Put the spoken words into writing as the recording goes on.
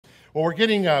Well, we're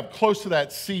getting close to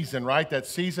that season, right? That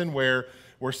season where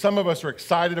some of us are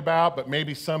excited about, but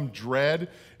maybe some dread.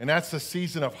 And that's the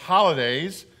season of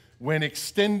holidays when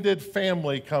extended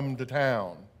family come to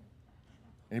town.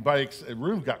 Anybody, the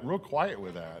room got real quiet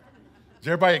with that. Is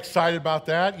everybody excited about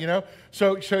that, you know?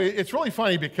 So it's really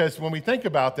funny because when we think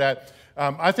about that,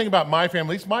 I think about my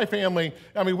family, at least my family,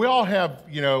 I mean, we all have,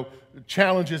 you know,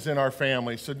 challenges in our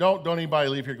family. So don't anybody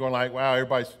leave here going like,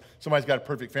 wow, somebody's got a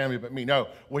perfect family but me. No,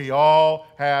 we all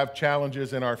have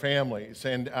challenges in our families.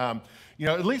 And, you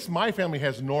know, at least my family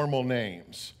has normal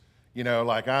names. You know,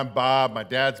 like I'm Bob, my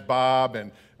dad's Bob,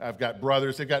 and I've got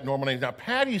brothers, they've got normal names. Now,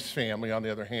 Patty's family, on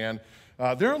the other hand,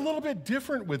 they're a little bit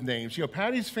different with names. You know,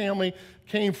 Patty's family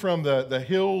came from the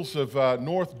hills of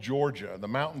North Georgia, the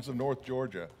mountains of North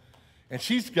Georgia. And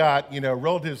she's got, you know,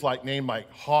 relatives named like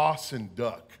Hoss and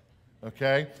Duck,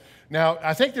 okay? Now,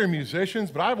 I think they're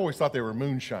musicians, but I've always thought they were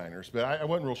moonshiners, but I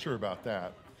wasn't real sure about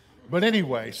that. But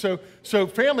anyway, so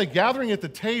family gathering at the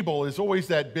table is always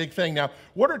that big thing. Now,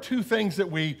 what are two things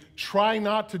that we try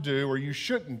not to do or you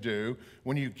shouldn't do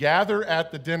when you gather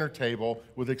at the dinner table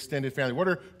with extended family? What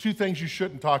are two things you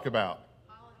shouldn't talk about?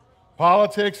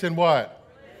 Politics and what?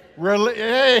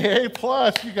 Hey,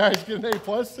 A+. You guys get an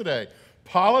A+ today.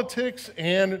 Politics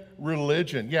and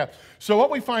religion. Yeah. So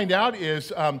what we find out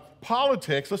is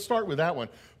politics, let's start with that one.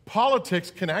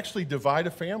 Politics can actually divide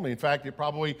a family. In fact, it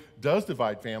probably does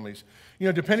divide families. You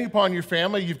know, depending upon your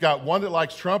family, you've got one that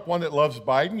likes Trump, one that loves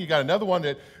Biden. You got another one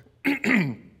that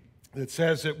that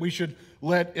says that we should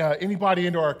let anybody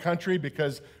into our country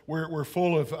because we're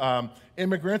full of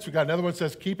immigrants. We've got another one that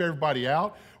says keep everybody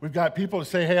out. We've got people that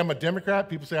say, hey, I'm a Democrat.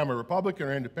 People say I'm a Republican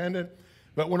or independent.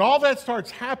 But when all that starts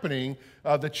happening,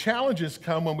 the challenges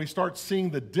come when we start seeing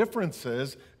the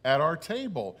differences at our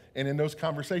table and in those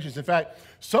conversations. In fact,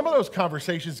 some of those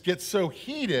conversations get so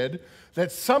heated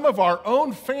that some of our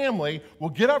own family will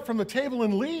get up from the table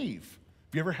and leave.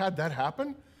 Have you ever had that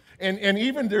happen? And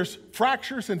even there's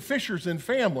fractures and fissures in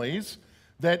families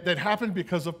that happen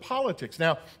because of politics.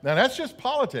 Now that's just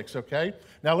politics, okay?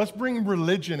 Now let's bring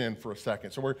religion in for a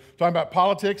second. So we're talking about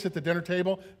politics at the dinner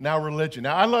table, now religion.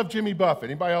 Now I love Jimmy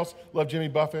Buffett. Anybody else love Jimmy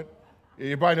Buffett?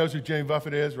 Everybody knows who Jimmy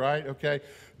Buffett is, right? Okay.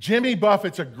 Jimmy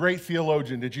Buffett's a great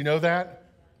theologian. Did you know that?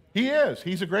 He is.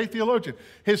 He's a great theologian.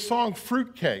 His song,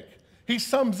 Fruitcake, he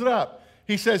sums it up.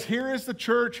 He says, here is the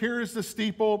church, here is the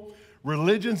steeple.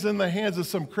 Religion's in the hands of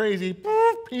some crazy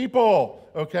people,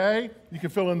 okay? You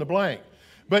can fill in the blank.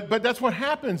 But that's what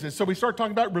happens is, so we start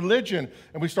talking about religion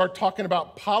and we start talking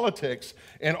about politics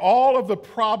and all of the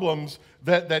problems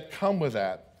that come with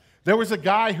that. There was a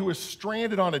guy who was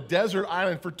stranded on a desert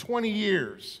island for 20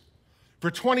 years. For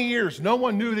 20 years, no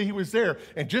one knew that he was there.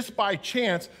 And just by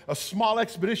chance, a small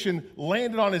expedition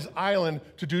landed on his island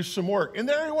to do some work. And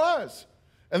there he was.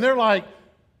 And they're like,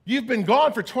 you've been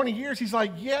gone for 20 years? He's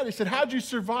like, yeah. They said, how'd you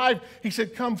survive? He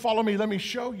said, come follow me, let me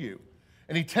show you.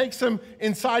 And he takes them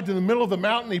inside to the middle of the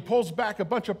mountain. He pulls back a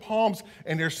bunch of palms,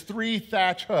 and there's 3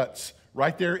 thatch huts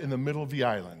right there in the middle of the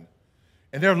island.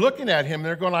 And they're looking at him, and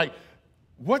they're going like,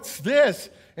 what's this?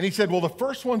 And he said, well, the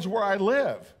first one's where I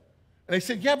live. And they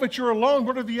said, yeah, but you're alone.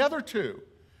 What are the other 2?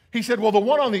 He said, well, the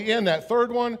one on the end, that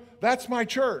third one, that's my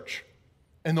church.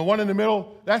 And the one in the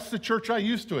middle, that's the church I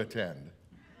used to attend.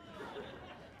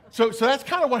 So that's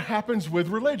kind of what happens with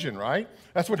religion, right?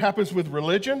 That's what happens with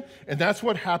religion, and that's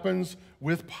what happens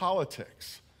with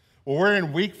politics. Well, we're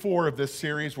in week 4 of this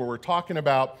series where we're talking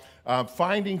about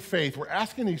finding faith. We're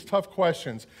asking these tough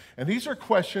questions, and these are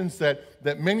questions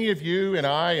that many of you and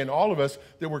I and all of us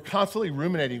that we're constantly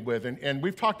ruminating with. And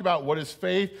we've talked about what is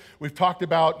faith. We've talked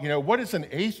about, you know, what is an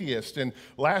atheist? And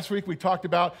last week we talked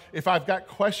about if I've got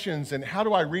questions and how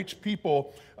do I reach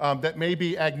people that may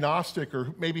be agnostic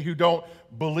or maybe who don't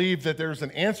believe that there's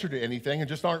an answer to anything and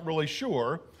just aren't really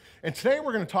sure. And today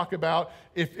we're going to talk about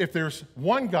if there's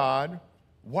one God,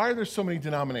 why are there so many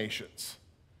denominations?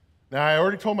 Now, I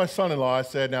already told my son-in-law, I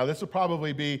said, now this will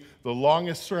probably be the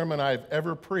longest sermon I've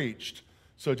ever preached,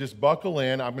 so just buckle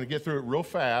in. I'm going to get through it real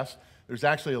fast. There's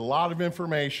actually a lot of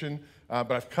information,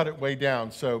 but I've cut it way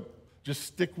down, so just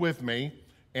stick with me,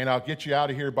 and I'll get you out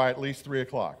of here by at least 3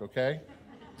 o'clock, okay?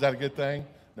 Is that a good thing?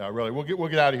 No, really, we'll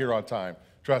get out of here on time.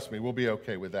 Trust me, we'll be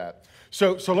okay with that.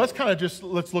 So let's kind of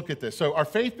let's look at this. So our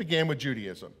faith began with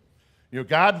Judaism. You know,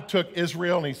 God took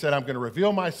Israel and he said, I'm going to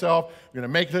reveal myself. I'm going to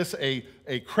make this a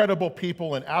credible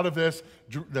people. And out of this,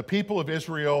 the people of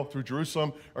Israel through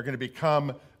Jerusalem are going to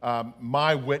become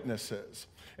my witnesses.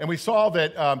 And we saw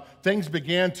that things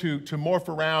began to morph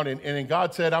around. And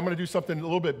God said, I'm going to do something a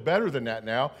little bit better than that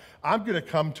now. I'm going to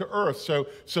come to earth.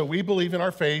 So we believe in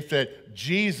our faith that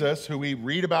Jesus, who we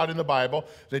read about in the Bible,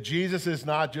 that Jesus is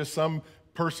not just some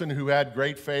person who had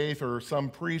great faith or some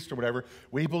priest or whatever.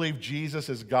 We believe Jesus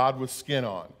is God with skin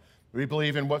on. We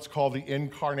believe in what's called the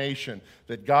incarnation,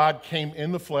 that God came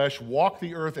in the flesh, walked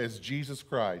the earth as Jesus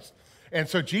Christ. And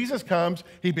so Jesus comes,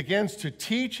 he begins to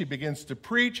teach, he begins to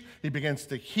preach, he begins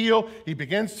to heal, he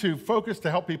begins to focus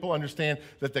to help people understand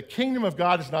that the kingdom of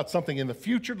God is not something in the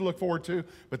future to look forward to,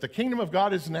 but the kingdom of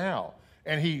God is now.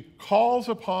 And he calls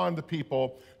upon the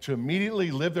people to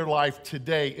immediately live their life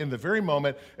today in the very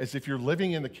moment as if you're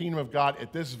living in the kingdom of God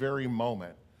at this very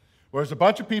moment. Whereas a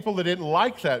bunch of people that didn't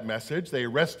like that message, they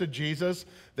arrested Jesus,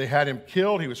 they had him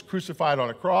killed, he was crucified on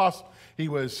a cross, he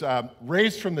was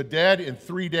raised from the dead in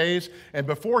 3 days, and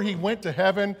before he went to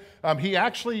heaven, he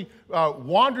actually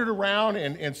wandered around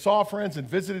and saw friends and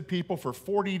visited people for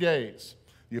 40 days.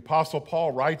 The Apostle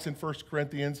Paul writes in 1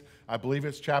 Corinthians, I believe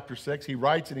it's chapter 6, he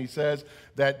writes and he says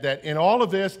that in all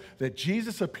of this, that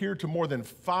Jesus appeared to more than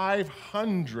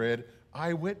 500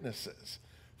 eyewitnesses.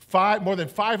 More than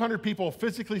 500 people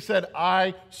physically said,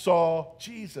 I saw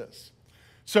Jesus.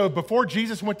 So before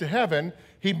Jesus went to heaven,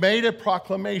 he made a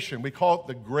proclamation. We call it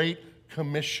the Great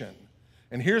Commission.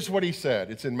 And here's what he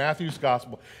said. It's in Matthew's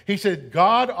gospel. He said,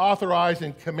 God authorized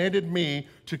and commanded me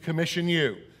to commission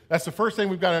you. That's the first thing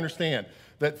we've got to understand.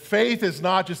 That faith is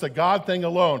not just a God thing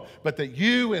alone, but that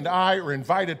you and I are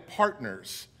invited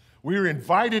partners. We are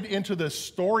invited into this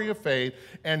story of faith,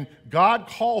 and God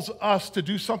calls us to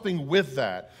do something with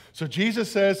that. So Jesus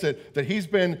says that he's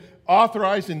been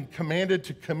authorized and commanded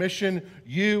to commission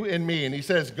you and me. And he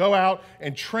says, go out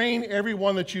and train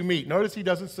everyone that you meet. Notice he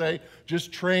doesn't say,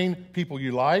 just train people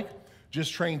you like,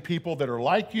 just train people that are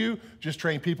like you, just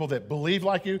train people that believe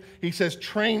like you. He says,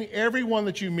 train everyone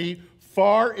that you meet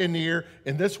far and near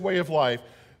in this way of life,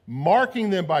 marking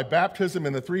them by baptism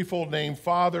in the threefold name,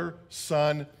 Father,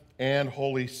 Son, and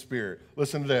Holy Spirit.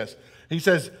 Listen to this. He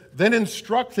says, then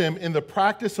instruct them in the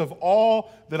practice of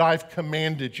all that I've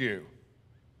commanded you.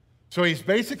 So he's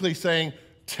basically saying,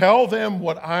 tell them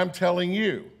what I'm telling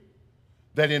you.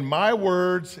 That in my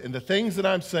words and the things that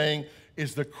I'm saying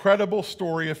is the credible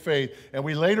story of faith. And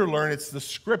we later learn it's the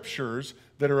scriptures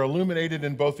that are illuminated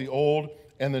in both the Old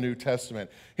and the New Testament.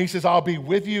 He says, I'll be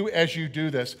with you as you do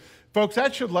this. Folks,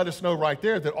 that should let us know right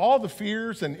there that all the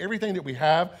fears and everything that we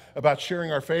have about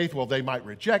sharing our faith, well, they might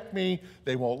reject me,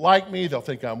 they won't like me, they'll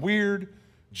think I'm weird.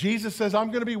 Jesus says, I'm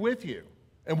going to be with you.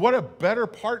 And what a better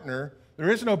partner,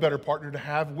 there is no better partner to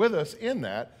have with us in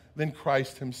that than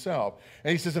Christ himself.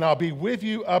 And he says, and I'll be with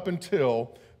you up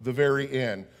until the very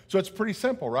end. So it's pretty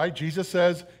simple, right? Jesus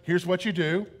says, here's what you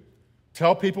do.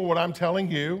 Tell people what I'm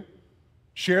telling you.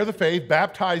 Share the faith,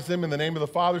 baptize them in the name of the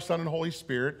Father, Son, and Holy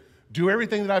Spirit. Do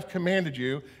everything that I've commanded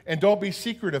you, and don't be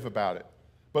secretive about it,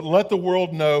 but let the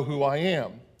world know who I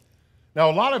am. Now,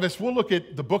 a lot of us, we'll look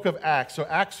at the book of Acts. So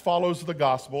Acts follows the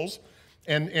Gospels,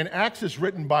 and Acts is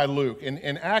written by Luke.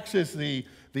 And Acts is the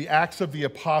Acts of the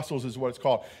Apostles is what it's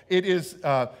called. It is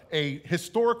a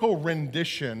historical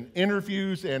rendition,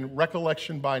 interviews and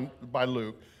recollection by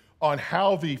Luke on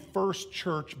how the first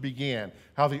church began,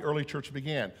 how the early church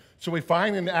began. So we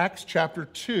find in Acts chapter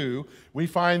 2, we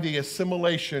find the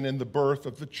assimilation and the birth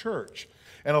of the church.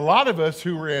 And a lot of us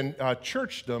who are in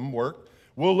churchdom work,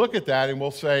 we'll look at that and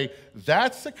we'll say,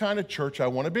 that's the kind of church I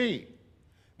want to be.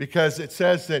 Because it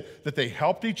says that they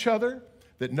helped each other,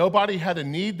 that nobody had a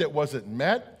need that wasn't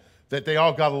met, that they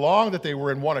all got along, that they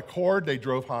were in one accord. They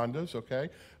drove Hondas, okay?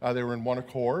 They were in one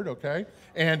accord, okay?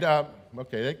 And,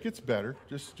 okay, that gets better.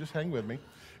 Just hang with me.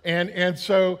 And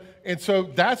so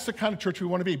that's the kind of church we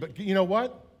want to be. But you know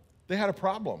what? They had a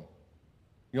problem.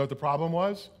 You know what the problem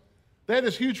was? They had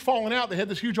this huge falling out. They had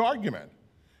this huge argument.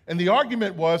 And the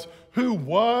argument was who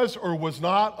was or was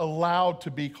not allowed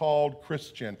to be called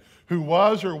Christian, who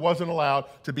was or wasn't allowed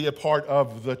to be a part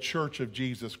of the church of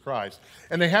Jesus Christ.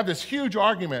 And they have this huge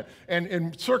argument,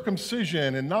 and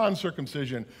circumcision and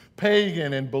non-circumcision,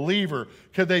 pagan and believer.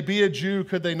 Could they be a Jew?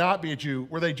 Could they not be a Jew?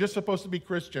 Were they just supposed to be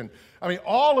Christian? I mean,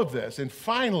 all of this. And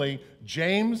finally,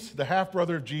 James, the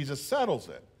half-brother of Jesus, settles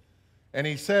it. And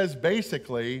he says,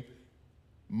 basically,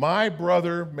 my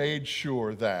brother made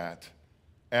sure that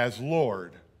as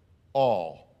Lord,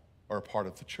 all are a part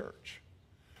of the church.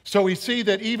 So we see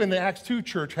that even the Acts 2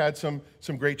 church had some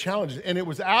great challenges. And it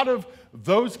was out of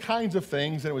those kinds of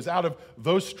things, and it was out of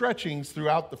those stretchings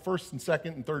throughout the first and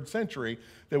second and third century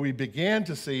that we began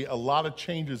to see a lot of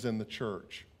changes in the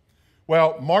church.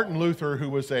 Well, Martin Luther, who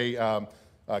was a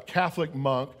Catholic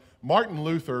monk, Martin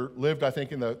Luther lived, I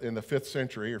think, in the 5th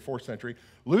century or 4th century.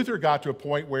 Luther got to a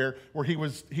point where he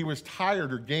was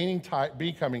tired or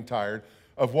becoming tired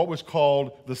of what was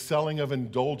called the selling of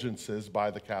indulgences by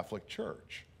the Catholic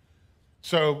Church.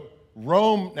 So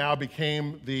Rome now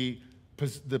became the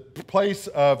the place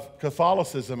of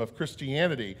Catholicism, of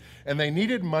Christianity, and they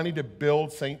needed money to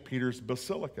build St. Peter's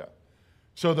Basilica.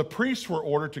 So the priests were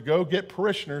ordered to go get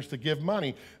parishioners to give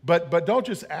money, but don't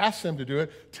just ask them to do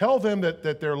it. Tell them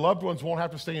that their loved ones won't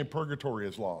have to stay in purgatory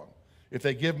as long. If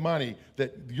they give money,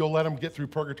 that you'll let them get through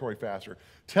purgatory faster.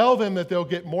 Tell them that they'll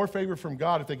get more favor from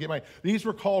God if they get money. These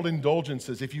were called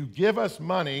indulgences. If you give us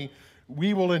money,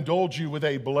 we will indulge you with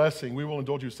a blessing. We will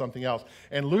indulge you with something else.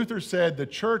 And Luther said the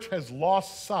church has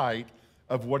lost sight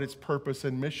of what its purpose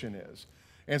and mission is.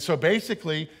 And so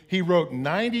basically, he wrote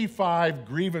 95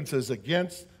 grievances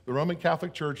against the Roman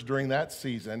Catholic Church during that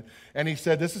season, and he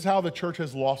said this is how the church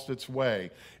has lost its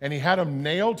way. And he had them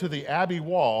nailed to the abbey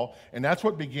wall, and that's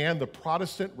what began the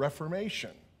Protestant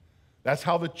Reformation. That's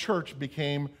how the church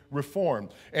became reformed.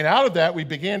 And out of that, we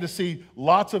began to see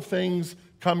lots of things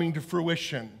coming to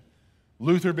fruition.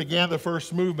 Luther began the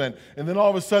first movement, and then all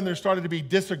of a sudden there started to be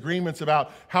disagreements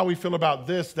about how we feel about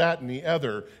this, that, and the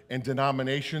other, and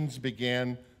denominations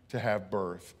began to have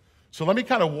birth. So let me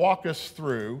kind of walk us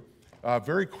through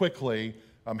very quickly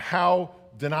how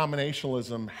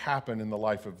denominationalism happened in the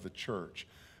life of the church.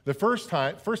 The first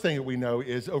thing that we know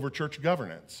is over church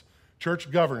governance.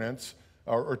 Church governance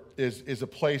is a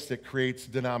place that creates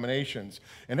denominations.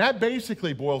 And that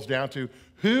basically boils down to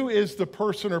who is the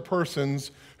person or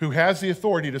persons who has the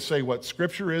authority to say what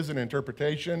Scripture is in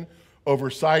interpretation,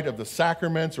 oversight of the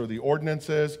sacraments or the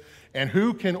ordinances, and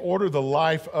who can order the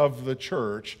life of the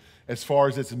church as far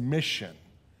as its mission.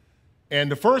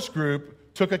 And the first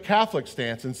group took a Catholic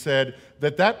stance and said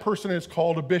that that person is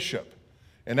called a bishop.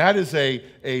 And that is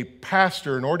a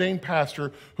pastor, an ordained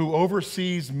pastor, who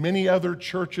oversees many other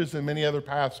churches and many other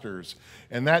pastors.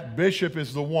 And that bishop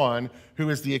is the one who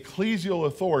is the ecclesial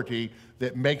authority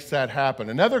that makes that happen.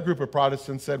 Another group of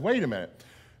Protestants said, wait a minute,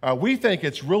 we think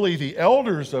it's really the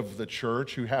elders of the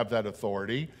church who have that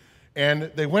authority.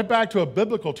 And they went back to a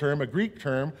biblical term, a Greek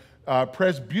term,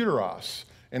 presbyteros.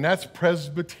 And that's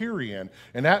Presbyterian.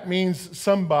 And that means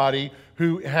somebody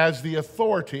who has the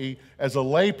authority as a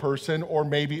layperson or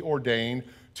maybe ordained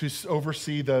to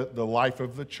oversee the life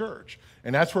of the church.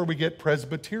 And that's where we get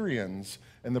Presbyterians,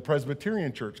 and the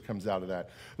Presbyterian church comes out of that.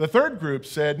 The third group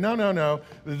said, no,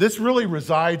 this really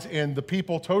resides in the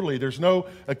people totally. There's no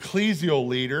ecclesial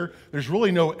leader. There's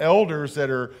really no elders that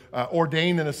are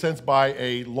ordained in a sense by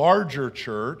a larger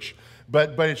church.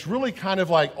 But it's really kind of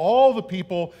like all the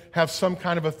people have some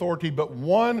kind of authority, but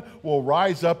one will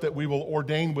rise up that we will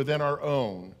ordain within our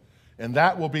own, and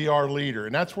that will be our leader.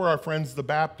 And that's where our friends the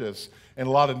Baptists and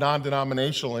a lot of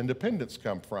non-denominational independents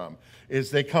come from,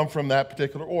 is they come from that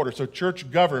particular order. So church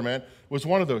government was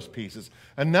one of those pieces.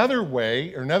 Another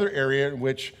way, or another area in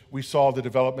which we saw the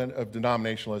development of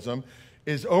denominationalism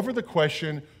is over the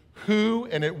question, who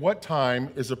and at what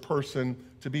time is a person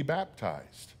to be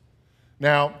baptized?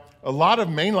 Now, a lot of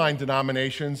mainline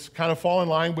denominations kind of fall in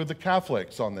line with the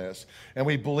Catholics on this. And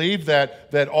we believe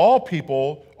that all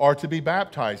people are to be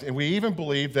baptized. And we even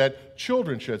believe that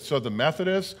children should. So the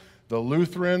Methodists, the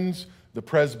Lutherans, the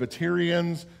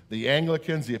Presbyterians, the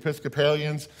Anglicans, the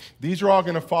Episcopalians, these are all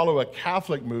going to follow a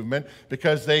Catholic movement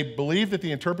because they believe that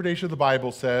the interpretation of the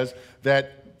Bible says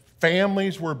that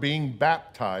families were being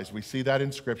baptized. We see that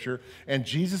in Scripture. And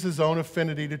Jesus' own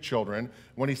affinity to children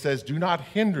when he says, do not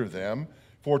hinder them,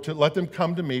 for to let them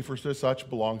come to me, for to such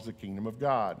belongs the kingdom of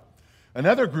God.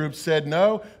 Another group said,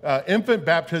 no, infant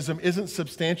baptism isn't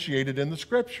substantiated in the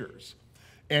Scriptures.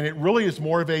 And it really is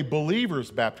more of a believer's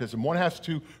baptism. One has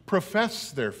to profess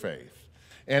their faith.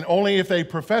 And only if they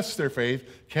profess their faith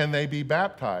can they be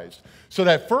baptized. So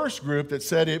that first group that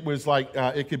said it was like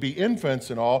it could be infants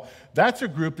and all, that's a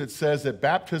group that says that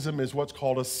baptism is what's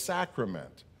called a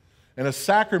sacrament. And a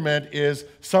sacrament is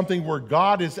something where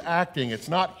God is acting. It's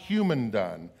not human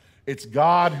done. It's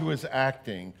God who is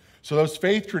acting. So those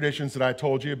faith traditions that I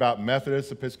told you about,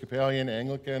 Methodist, Episcopalian,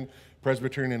 Anglican,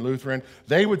 Presbyterian, and Lutheran,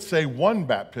 they would say one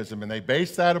baptism, and they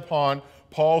base that upon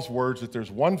Paul's words that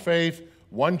there's one faith,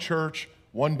 one church,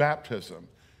 one baptism.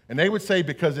 And they would say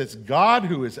because it's God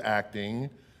who is acting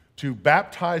to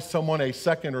baptize someone a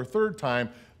second or third time,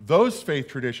 those faith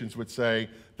traditions would say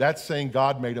that's saying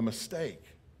God made a mistake,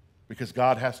 because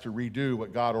God has to redo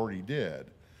what God already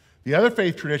did. The other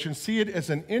faith traditions see it as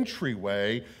an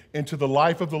entryway into the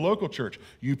life of the local church.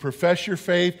 You profess your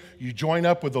faith, you join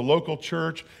up with the local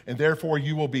church, and therefore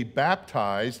you will be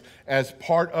baptized as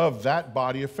part of that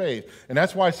body of faith. And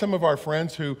that's why some of our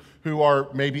friends who are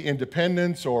maybe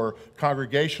independents or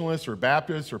Congregationalists or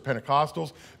Baptists or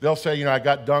Pentecostals, they'll say, I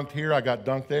got dunked here, I got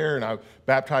dunked there, and I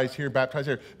baptized here, baptized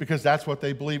there, because that's what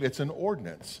they believe. It's an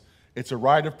ordinance. It's a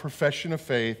rite of profession of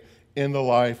faith in the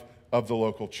life of the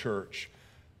local church.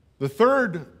 The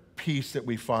third piece that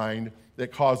we find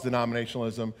that caused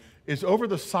denominationalism is over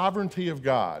the sovereignty of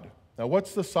God. Now,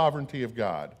 what's the sovereignty of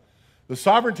God? The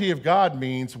sovereignty of God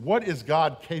means, what is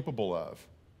God capable of?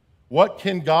 What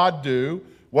can God do?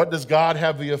 What does God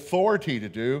have the authority to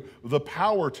do, the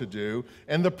power to do,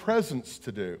 and the presence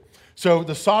to do? So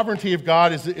the sovereignty of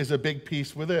God is a big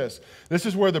piece with this. This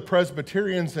is where the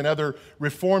Presbyterians and other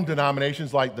Reformed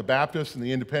denominations like the Baptists and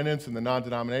the Independents and the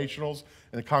non-denominationals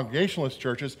and the Congregationalist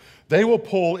churches, they will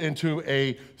pull into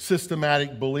a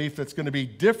systematic belief that's going to be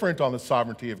different on the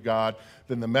sovereignty of God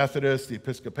than the Methodists, the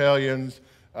Episcopalians,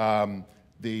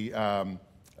 the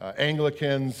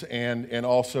Anglicans, and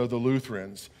also the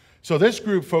Lutherans. So this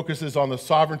group focuses on the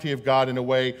sovereignty of God in a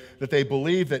way that they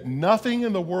believe that nothing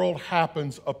in the world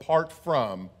happens apart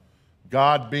from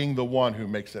God being the one who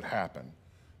makes it happen.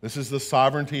 This is the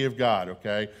sovereignty of God,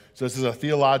 okay? So this is a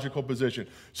theological position.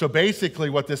 So basically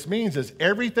what this means is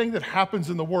everything that happens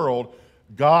in the world,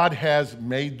 God has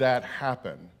made that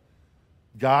happen.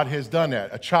 God has done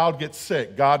that. A child gets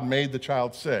sick, God made the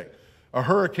child sick. A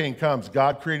hurricane comes,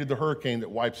 God created the hurricane that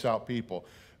wipes out people.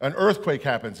 An earthquake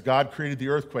happens, God created the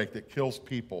earthquake that kills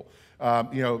people.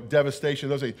 Devastation,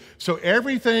 those things. So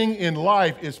everything in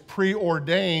life is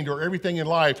preordained, or everything in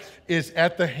life is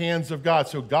at the hands of God.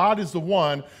 So God is the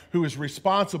one who is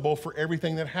responsible for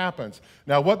everything that happens.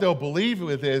 Now, what they'll believe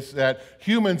with is that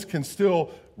humans can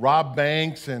still rob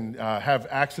banks and have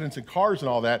accidents in cars and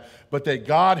all that, but that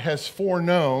God has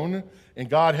foreknown and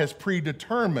God has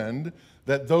predetermined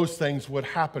that those things would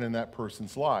happen in that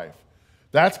person's life.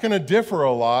 That's going to differ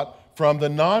a lot from the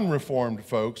non-reformed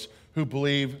folks who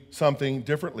believe something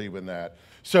differently than that.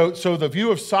 So the view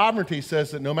of sovereignty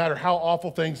says that no matter how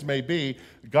awful things may be,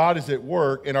 God is at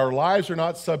work, and our lives are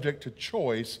not subject to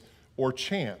choice or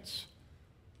chance.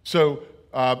 So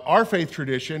our faith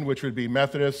tradition, which would be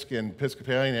Methodist and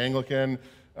Episcopalian, Anglican,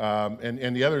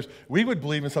 and the others, we would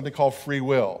believe in something called free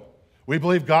will. We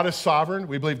believe God is sovereign.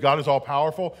 We believe God is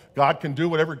all-powerful. God can do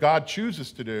whatever God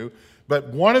chooses to do. But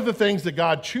one of the things that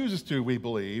God chooses to, we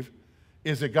believe,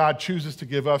 is that God chooses to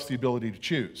give us the ability to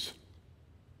choose.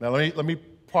 Now, let me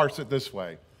parse it this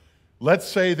way. Let's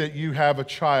say that you have a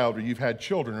child, or you've had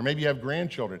children, or maybe you have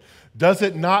grandchildren. Does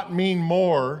it not mean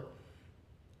more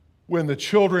when the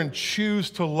children choose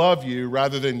to love you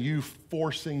rather than you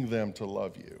forcing them to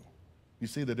love you? You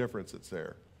see the difference that's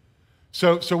there.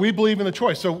 So we believe in the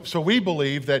choice. So we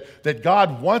believe that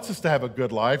God wants us to have a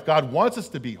good life. God wants us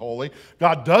to be holy.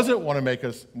 God doesn't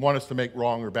want us to make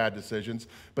wrong or bad decisions,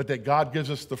 but that God gives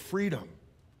us the freedom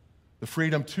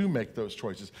to make those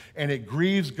choices. And it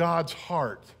grieves God's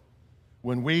heart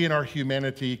when we in our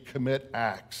humanity commit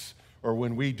acts, or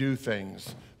when we do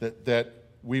things that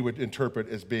we would interpret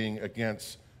as being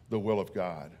against the will of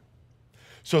God.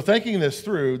 So thinking this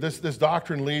through, this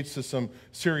doctrine leads to some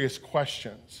serious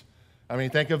questions. I mean,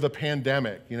 think of the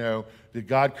pandemic. Did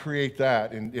God create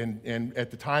that? And at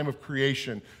the time of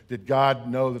creation, did God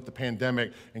know that the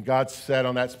pandemic, and God said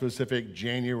on that specific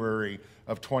January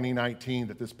of 2019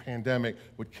 that this pandemic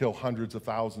would kill hundreds of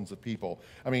thousands of people?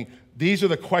 I mean, these are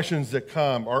the questions that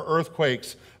come. Are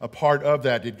earthquakes a part of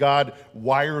that? Did God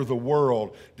wire the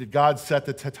world? Did God set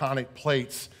the tectonic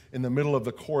plates in the middle of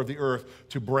the core of the earth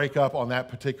to break up on that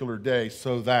particular day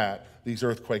so that these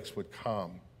earthquakes would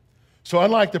come? So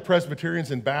unlike the Presbyterians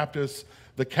and Baptists,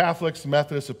 the Catholics,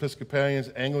 Methodists,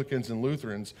 Episcopalians, Anglicans, and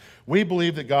Lutherans, we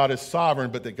believe that God is sovereign,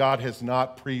 but that God has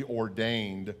not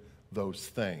preordained those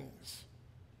things.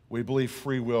 We believe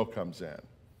free will comes in.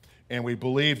 And we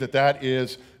believe that that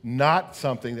is not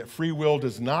something, that free will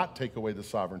does not take away the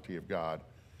sovereignty of God,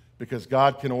 because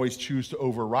God can always choose to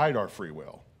override our free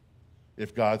will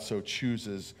if God so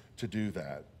chooses to do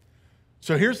that.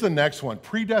 So here's the next one,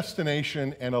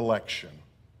 predestination and election.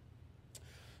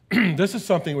 This is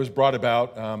something that was brought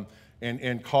about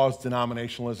and caused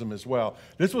denominationalism as well.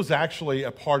 This was actually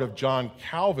a part of John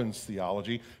Calvin's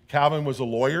theology. Calvin was a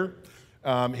lawyer.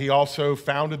 He also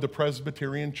founded the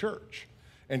Presbyterian Church.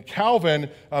 And Calvin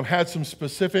had some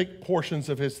specific portions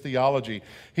of his theology.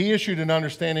 He issued an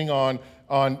understanding on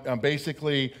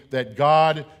basically that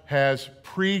God has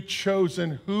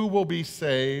pre-chosen who will be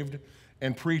saved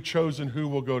and pre-chosen who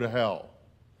will go to hell.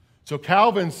 So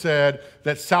Calvin said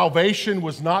that salvation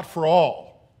was not for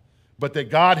all, but that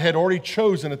God had already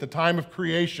chosen at the time of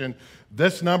creation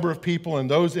this number of people,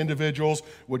 and those individuals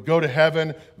would go to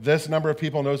heaven, this number of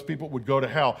people and those people would go to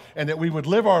hell, and that we would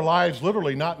live our lives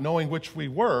literally not knowing which we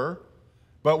were,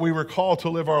 but we were called to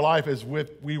live our life as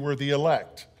if we were the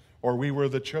elect, or we were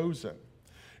the chosen.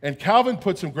 And Calvin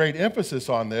put some great emphasis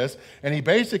on this, and he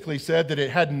basically said that it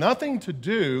had nothing to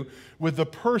do with the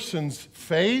person's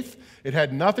faith, it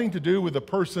had nothing to do with the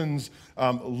person's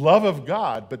love of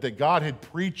God, but that God had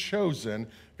pre-chosen,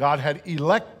 God had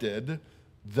elected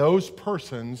those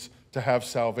persons to have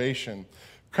salvation.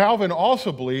 Calvin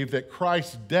also believed that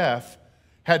Christ's death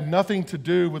had nothing to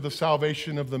do with the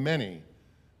salvation of the many,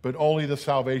 but only the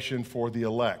salvation for the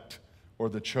elect or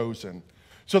the chosen.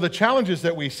 So the challenges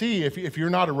that we see, if you're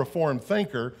not a Reformed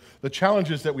thinker, the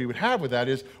challenges that we would have with that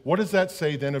is, what does that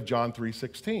say then of John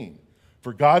 3:16?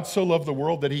 For God so loved the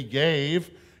world that he gave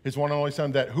his one and only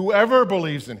Son, that whoever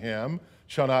believes in him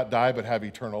shall not die but have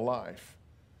eternal life.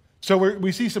 So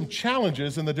we see some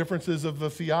challenges in the differences of the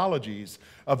theologies,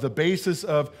 of the basis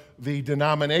of the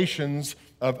denominations,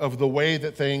 of the way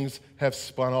that things have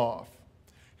spun off.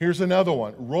 Here's another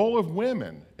one, role of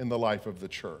women in the life of the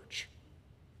church.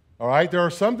 All right, there are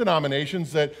some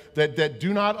denominations that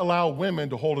do not allow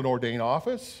women to hold an ordained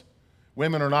office.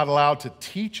 Women are not allowed to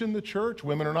teach in the church.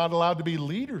 Women are not allowed to be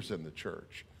leaders in the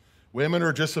church. Women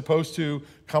are just supposed to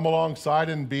come alongside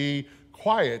and be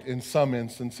quiet in some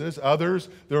instances. Others,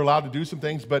 they're allowed to do some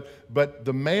things, but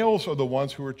the males are the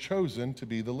ones who are chosen to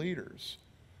be the leaders.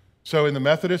 So in the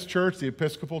Methodist church, the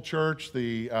Episcopal church,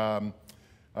 the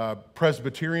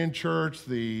Presbyterian church,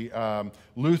 the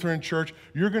Lutheran church,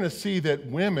 you're going to see that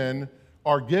women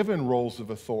are given roles of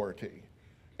authority.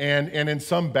 And in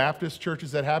some Baptist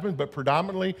churches that happen, but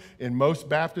predominantly in most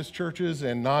Baptist churches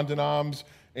and non-denoms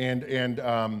and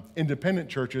independent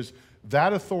churches,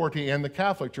 that authority, and the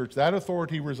Catholic Church, that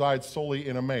authority resides solely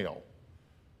in a male.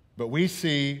 But we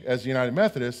see, as United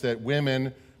Methodists, that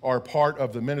women are part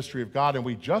of the ministry of God, and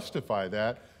we justify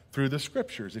that through the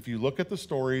Scriptures. If you look at the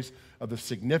stories of the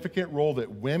significant role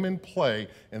that women play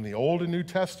in the Old and New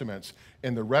Testaments,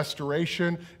 in the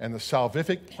restoration and the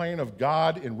salvific plan of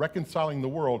God in reconciling the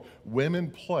world,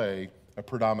 women play a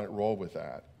predominant role with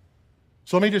that.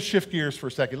 So let me just shift gears for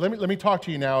a second. Let me talk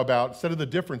to you now about, instead of the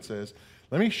differences,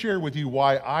 let me share with you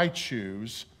why I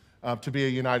choose to be a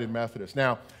United Methodist.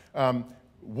 Now,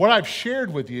 what I've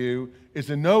shared with you is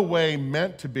in no way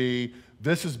meant to be,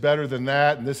 this is better than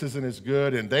that, and this isn't as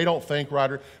good, and they don't think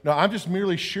right. No, I'm just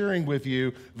merely sharing with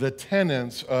you the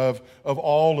tenets of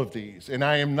all of these. And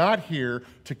I am not here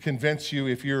to convince you,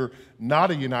 if you're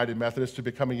not a United Methodist, to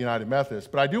become a United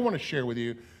Methodist. But I do want to share with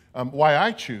you why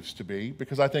I choose to be,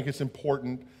 because I think it's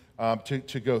important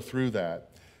to go through that.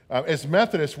 As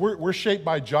Methodists, we're shaped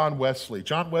by John Wesley.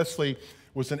 John Wesley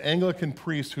was an Anglican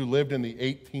priest who lived in the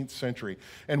 18th century.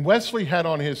 And Wesley had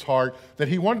on his heart that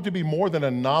he wanted to be more than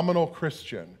a nominal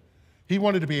Christian. He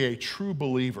wanted to be a true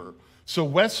believer. So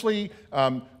Wesley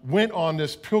went on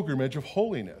this pilgrimage of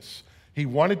holiness. He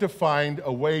wanted to find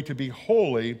a way to be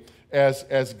holy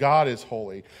as God is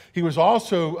holy. He was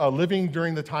also living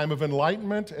during the time of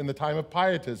enlightenment and the time of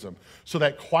pietism. So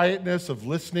that quietness of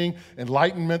listening,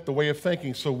 enlightenment, the way of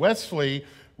thinking. So Wesley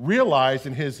realized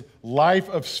in his life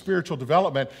of spiritual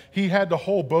development, he had to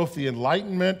hold both the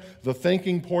enlightenment, the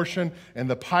thinking portion, and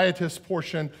the pietist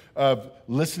portion of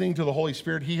listening to the Holy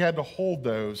Spirit. He had to hold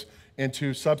those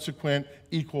into subsequent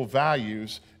equal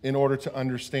values in order to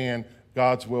understand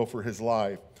God's will for his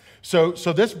life. So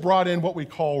this brought in what we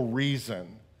call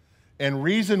reason. And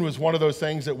reason was one of those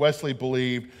things that Wesley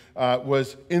believed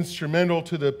was instrumental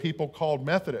to the people called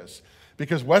Methodists.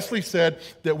 Because Wesley said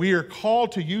that we are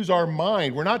called to use our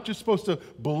mind. We're not just supposed to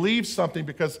believe something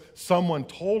because someone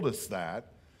told us that.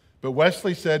 But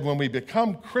Wesley said when we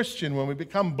become Christian, when we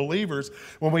become believers,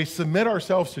 when we submit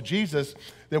ourselves to Jesus,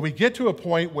 that we get to a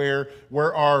point where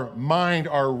our mind,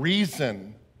 our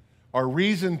reason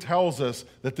tells us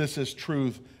that this is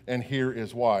truth and here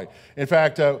is why. In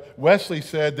fact, Wesley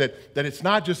said that it's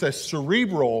not just a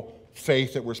cerebral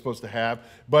faith that we're supposed to have,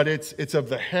 but it's of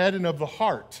the head and of the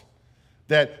heart.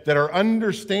 That our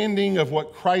understanding of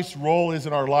what Christ's role is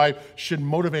in our life should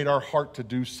motivate our heart to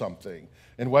do something.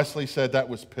 And Wesley said that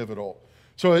was pivotal.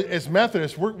 So as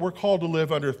Methodists, we're called to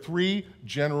live under 3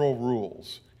 general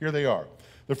rules. Here they are.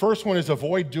 The first one is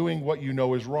avoid doing what you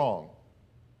know is wrong.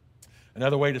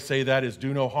 Another way to say that is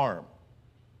do no harm.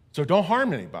 So don't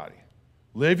harm anybody.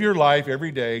 Live your life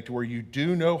every day to where you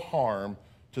do no harm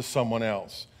to someone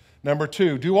else. Number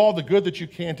 2, do all the good that you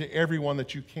can to everyone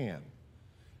that you can.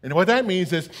 And what that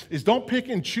means is don't pick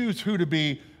and choose who to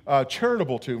be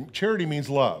charitable to. Charity means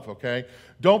love, okay?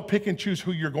 Don't pick and choose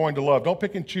who you're going to love. Don't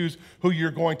pick and choose who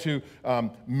you're going to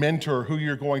mentor, who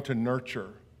you're going to nurture.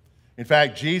 In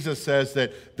fact, Jesus says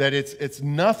that it's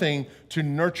nothing to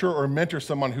nurture or mentor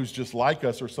someone who's just like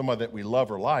us or someone that we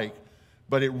love or like,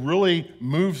 but it really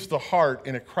moves the heart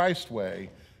in a Christ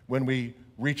way when we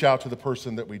reach out to the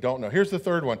person that we don't know. Here's the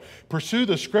third one. Pursue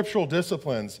the scriptural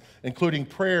disciplines, including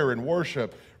prayer and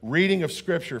worship, reading of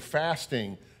Scripture,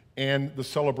 fasting, and the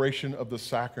celebration of the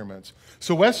sacraments.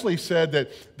 So Wesley said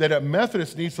that a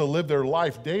Methodist needs to live their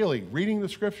life daily, reading the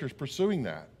Scriptures, pursuing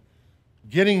that,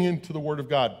 getting into the Word of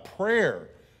God, prayer,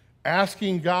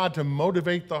 asking God to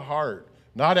motivate the heart,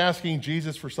 not asking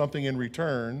Jesus for something in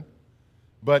return,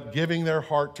 but giving their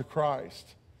heart to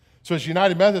Christ. So as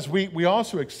United Methodists, we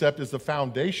also accept as the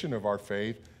foundation of our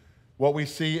faith what we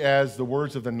see as the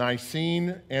words of the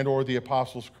Nicene and or the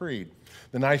Apostles' Creed.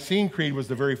 The Nicene Creed was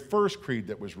the very first creed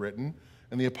that was written,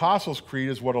 and the Apostles' Creed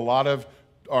is what a lot of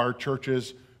our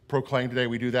churches proclaim today.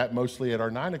 We do that mostly at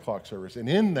our 9 o'clock service. And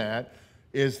in that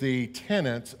is the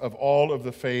tenets of all of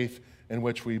the faith in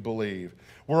which we believe.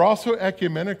 We're also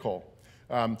ecumenical.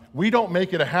 We don't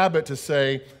make it a habit to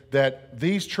say that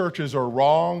these churches are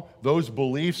wrong, those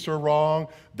beliefs are wrong,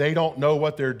 they don't know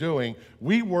what they're doing.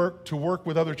 We work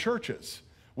with other churches.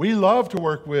 We love to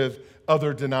work with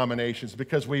other denominations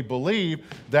because we believe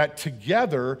that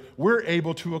together we're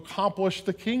able to accomplish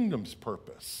the kingdom's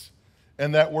purpose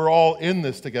and that we're all in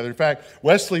this together. In fact,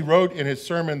 Wesley wrote in his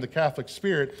sermon, The Catholic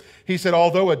Spirit, he said,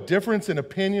 although a difference in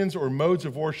opinions or modes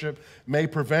of worship may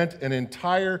prevent an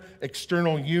entire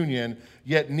external union,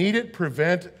 yet need it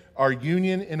prevent our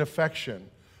union in affection.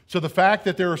 So the fact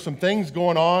that there are some things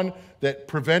going on that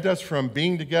prevent us from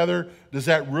being together, does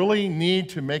that really need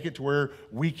to make it to where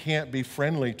we can't be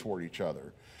friendly toward each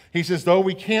other? He says, though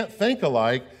we can't think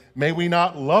alike, may we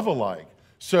not love alike.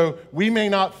 So we may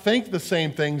not think the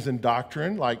same things in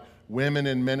doctrine, like women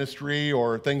in ministry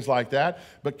or things like that,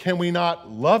 but can we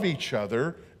not love each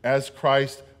other as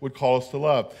Christ would call us to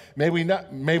love? May we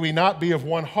not be of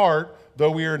one heart,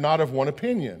 though we are not of one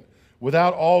opinion.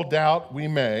 Without all doubt we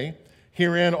may.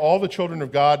 Herein all the children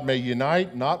of God may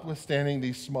unite, notwithstanding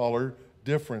these smaller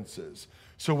differences.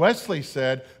 So Wesley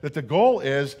said that the goal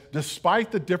is,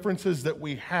 despite the differences that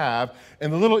we have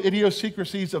and the little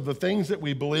idiosyncrasies of the things that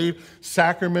we believe,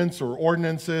 sacraments or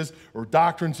ordinances or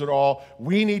doctrines at all,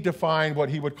 we need to find what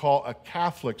he would call a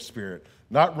Catholic spirit.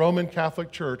 Not Roman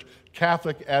Catholic Church,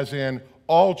 Catholic as in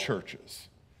all churches.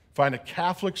 Find a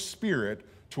Catholic spirit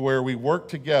to where we work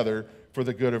together for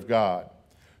the good of God.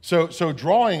 So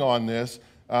drawing on this,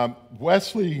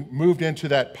 Wesley moved into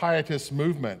that pietist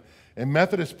movement, and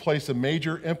Methodists place a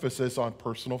major emphasis on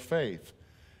personal faith.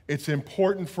 It's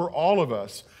important for all of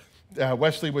us,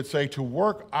 Wesley would say, to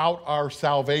work out our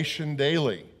salvation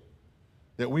daily.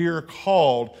 That we are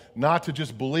called not to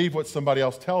just believe what somebody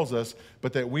else tells us,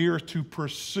 but that we are to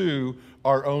pursue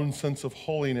our own sense of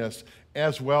holiness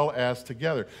as well as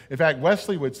together. In fact,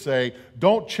 Wesley would say,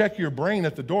 don't check your brain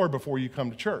at the door before you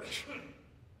come to church.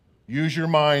 Use your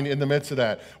mind in the midst of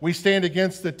that. We stand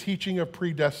against the teaching of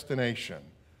predestination.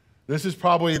 This is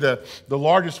probably the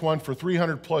largest one for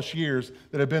 300 plus years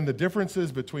that have been the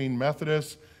differences between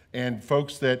Methodists and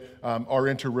folks that are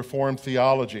into Reformed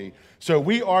theology. So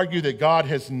we argue that God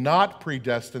has not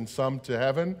predestined some to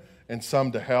heaven and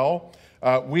some to hell.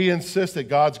 We insist that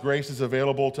God's grace is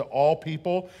available to all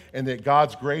people and that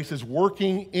God's grace is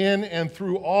working in and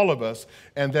through all of us,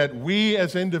 and that we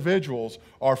as individuals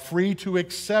are free to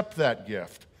accept that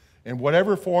gift in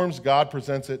whatever forms God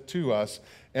presents it to us,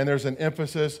 and there's an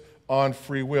emphasis on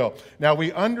free will. Now,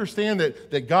 we understand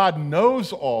that God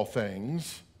knows all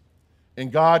things,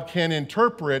 and God can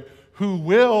interpret who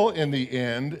will, in the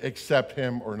end, accept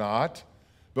him or not,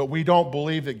 but we don't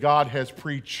believe that God has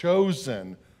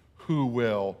pre-chosen who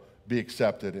will be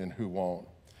accepted and who won't.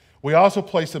 We also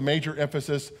place a major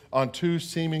emphasis on two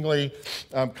seemingly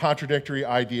contradictory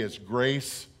ideas,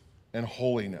 grace and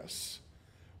holiness.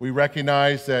 We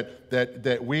recognize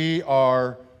that we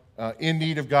are in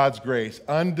need of God's grace,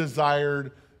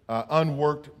 undesired,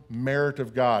 unworked merit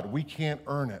of God. We can't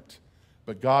earn it,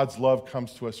 but God's love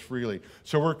comes to us freely.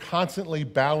 So we're constantly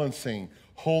balancing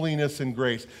holiness and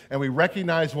grace. And we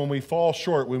recognize when we fall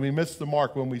short, when we miss the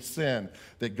mark, when we sin,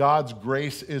 that God's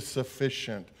grace is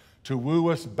sufficient to woo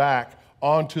us back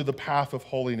onto the path of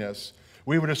holiness.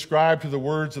 We would ascribe to the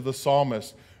words of the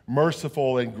psalmist,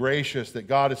 merciful and gracious, that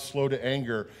God is slow to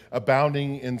anger,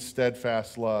 abounding in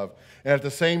steadfast love. And at the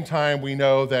same time, we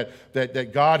know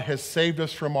that God has saved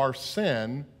us from our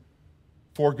sin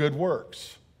for good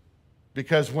works.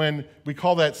 Because when we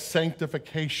call that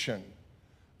sanctification,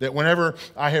 that whenever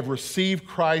I have received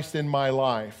Christ in my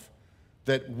life,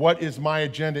 that what is my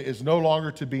agenda is no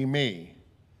longer to be me,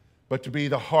 but to be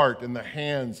the heart and the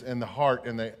hands and the heart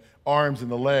and the arms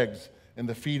and the legs and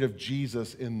the feet of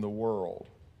Jesus in the world.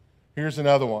 Here's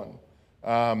another one.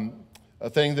 A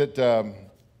thing that,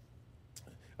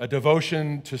 a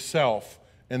devotion to self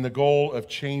and the goal of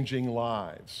changing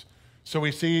lives. So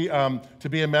we see to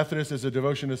be a Methodist is a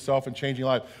devotion to self and changing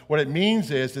life. What it means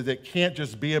is that it can't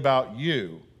just be about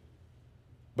you,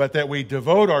 but that we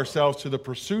devote ourselves to the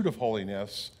pursuit of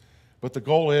holiness. But the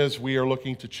goal is we are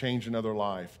looking to change another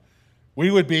life.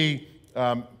 We would be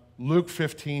Luke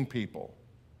 15 people,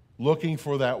 looking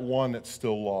for that one that's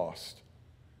still lost.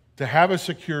 To have a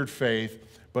secured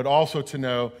faith, but also to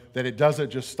know that it doesn't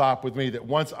just stop with me, that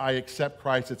once I accept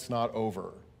Christ, it's not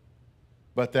over,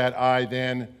 but that I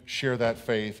then share that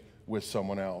faith with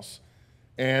someone else.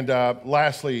 And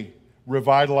lastly,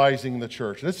 revitalizing the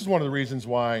church. This is one of the reasons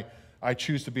why I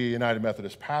choose to be a United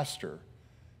Methodist pastor,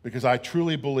 because I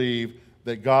truly believe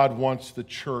that God wants the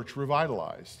church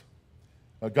revitalized.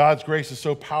 God's grace is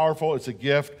so powerful, it's a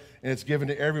gift, and it's given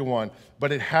to everyone,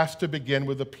 but it has to begin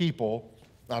with the people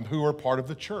who are part of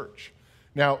the church.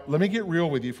 Now, let me get real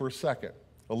with you for a second.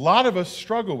 A lot of us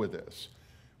struggle with this.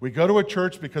 We go to a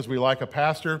church because we like a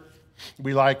pastor,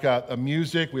 we like a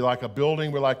music, we like a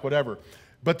building, we like whatever.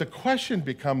 But the question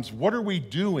becomes, what are we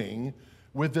doing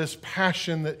with this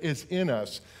passion that is in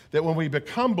us? That when we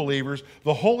become believers,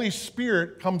 the Holy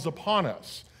Spirit comes upon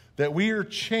us, that we are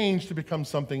changed to become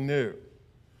something new.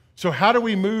 So how do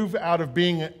we move out of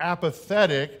being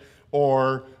apathetic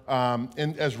or,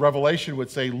 as Revelation would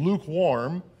say,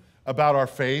 lukewarm about our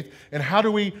faith? And how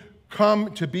do we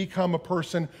come to become a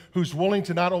person who's willing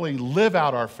to not only live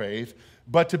out our faith,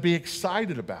 but to be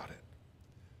excited about it?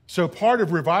 So part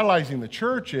of revitalizing the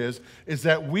church is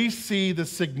that we see the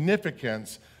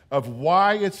significance of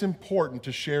why it's important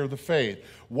to share the faith,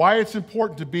 why it's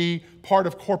important to be part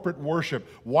of corporate worship,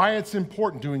 why it's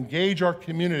important to engage our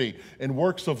community in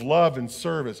works of love and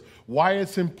service, why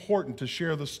it's important to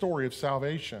share the story of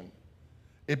salvation.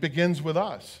 It begins with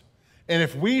us. And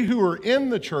if we who are in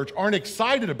the church aren't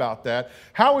excited about that,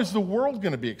 how is the world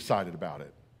going to be excited about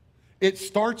it? It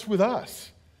starts with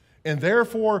us. And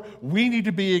therefore, we need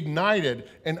to be ignited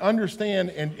and understand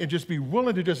and just be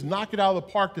willing to just knock it out of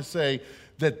the park to say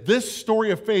that this story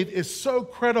of faith is so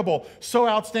credible, so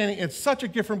outstanding, and such a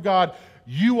gift from God,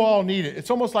 you all need it.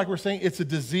 It's almost like we're saying it's a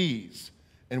disease,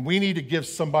 and we need to give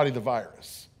somebody the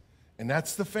virus. And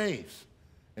that's the faith,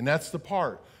 and that's the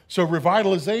part. So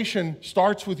revitalization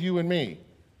starts with you and me.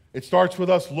 It starts with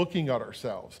us looking at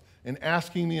ourselves and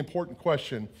asking the important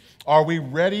question, are we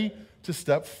ready to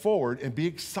step forward and be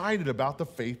excited about the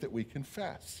faith that we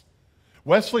confess?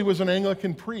 Wesley was an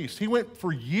Anglican priest. He went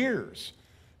for years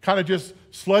kind of just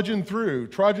trudging through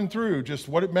just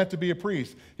what it meant to be a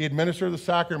priest. He administered the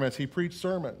sacraments. He preached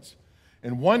sermons.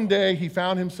 And one day he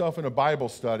found himself in a Bible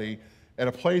study at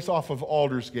a place off of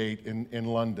Aldersgate in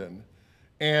London.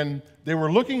 And they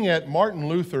were looking at Martin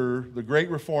Luther, the great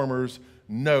reformer's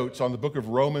notes on the book of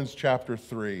Romans chapter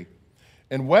 3.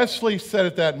 And Wesley said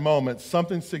at that moment,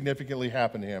 something significantly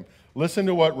happened to him. Listen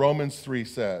to what Romans 3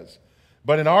 says.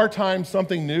 But in our time,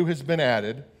 something new has been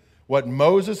added. What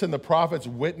Moses and the prophets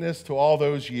witnessed to all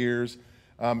those years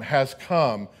has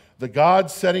come. The God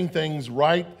setting things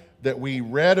right that we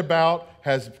read about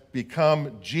has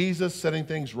become Jesus setting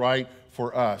things right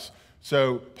for us.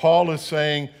 So Paul is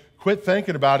saying, quit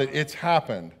thinking about it, it's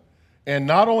happened. And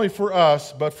not only for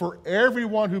us, but for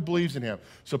everyone who believes in him.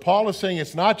 So Paul is saying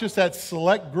it's not just that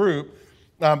select group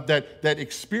that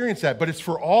experience that, but it's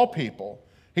for all people.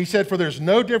 He said, for there's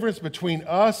no difference between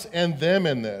us and them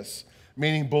in this,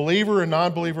 meaning believer and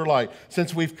non-believer alike,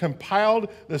 since we've compiled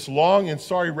this long and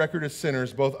sorry record of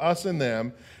sinners, both us and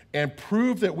them, and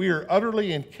proved that we are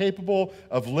utterly incapable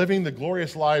of living the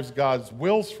glorious lives God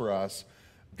wills for us.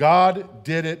 God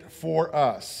did it for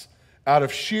us. Out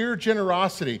of sheer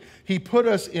generosity, he put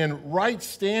us in right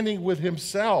standing with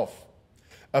himself.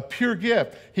 A pure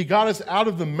gift. He got us out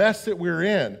of the mess that we're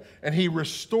in, and he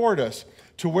restored us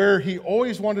to where he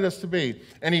always wanted us to be.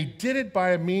 And he did it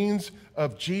by a means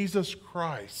of Jesus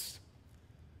Christ,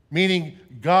 meaning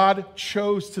God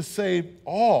chose to save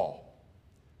all,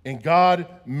 and God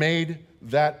made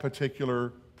that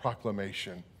particular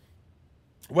proclamation.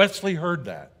 Wesley heard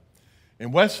that.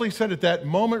 And Wesley said at that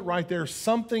moment right there,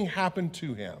 something happened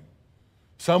to him.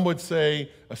 Some would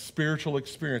say a spiritual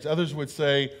experience. Others would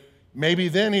say maybe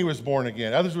then he was born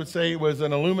again. Others would say it was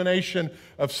an illumination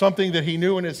of something that he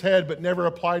knew in his head but never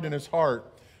applied in his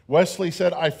heart. Wesley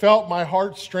said, I felt my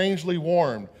heart strangely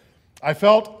warmed. I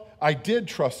felt I did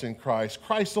trust in Christ,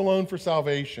 Christ alone for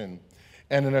salvation.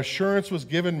 And an assurance was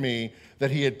given me that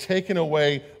he had taken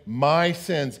away my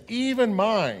sins, even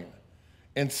mine,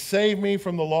 and saved me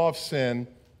from the law of sin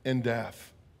and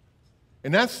death.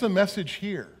 And that's the message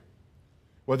here.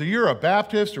 Whether you're a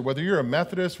Baptist or whether you're a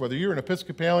Methodist, whether you're an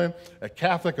Episcopalian, a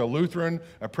Catholic, a Lutheran,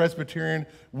 a Presbyterian,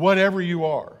 whatever you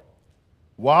are,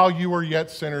 while you were yet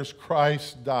sinners,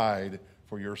 Christ died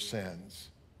for your sins.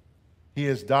 He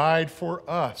has died for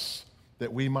us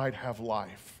that we might have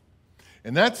life.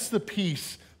 And that's the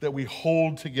peace that we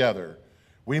hold together.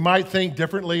 We might think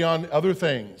differently on other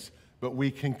things, but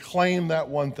we can claim that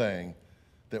one thing,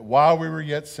 that while we were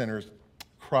yet sinners,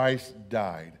 Christ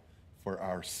died for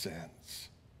our sins.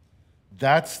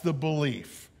 That's the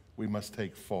belief we must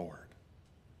take forward.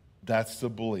 That's the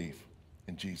belief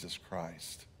in Jesus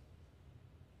Christ.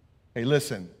 Hey,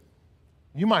 listen,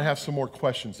 you might have some more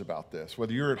questions about this,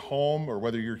 whether you're at home or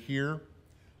whether you're here.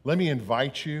 Let me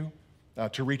invite you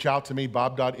to reach out to me,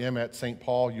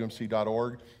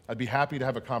 bob.m@stpaulumc.org. I'd be happy to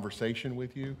have a conversation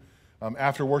with you.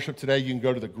 After worship today, you can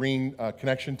go to the green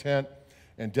connection tent,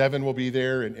 and Devin will be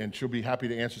there, and she'll be happy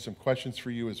to answer some questions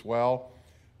for you as well,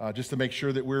 just to make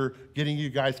sure that we're getting you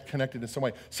guys connected in some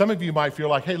way. Some of you might feel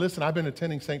like, hey, listen, I've been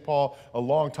attending St. Paul a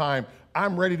long time.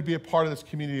 I'm ready to be a part of this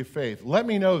community of faith. Let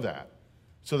me know that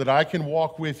so that I can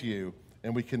walk with you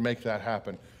and we can make that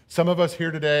happen. Some of us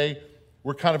here today,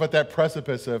 we're kind of at that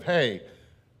precipice of, hey,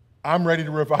 I'm ready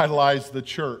to revitalize the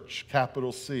church,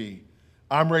 capital C.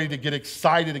 I'm ready to get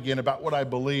excited again about what I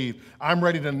believe. I'm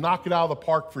ready to knock it out of the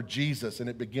park for Jesus, and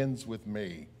it begins with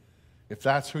me. If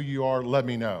that's who you are, let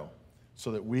me know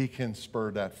so that we can spur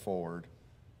that forward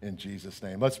in Jesus'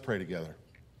 name. Let's pray together.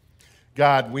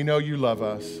 God, we know you love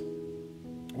us.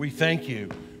 We thank you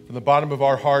from the bottom of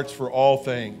our hearts for all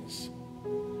things.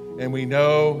 And we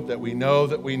know that we know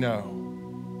that we know.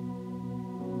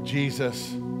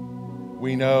 Jesus,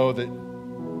 we know that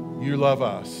you love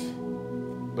us.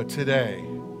 But today,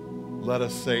 let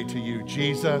us say to you,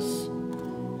 Jesus,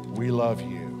 we love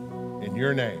you. In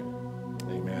your name,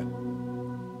 amen.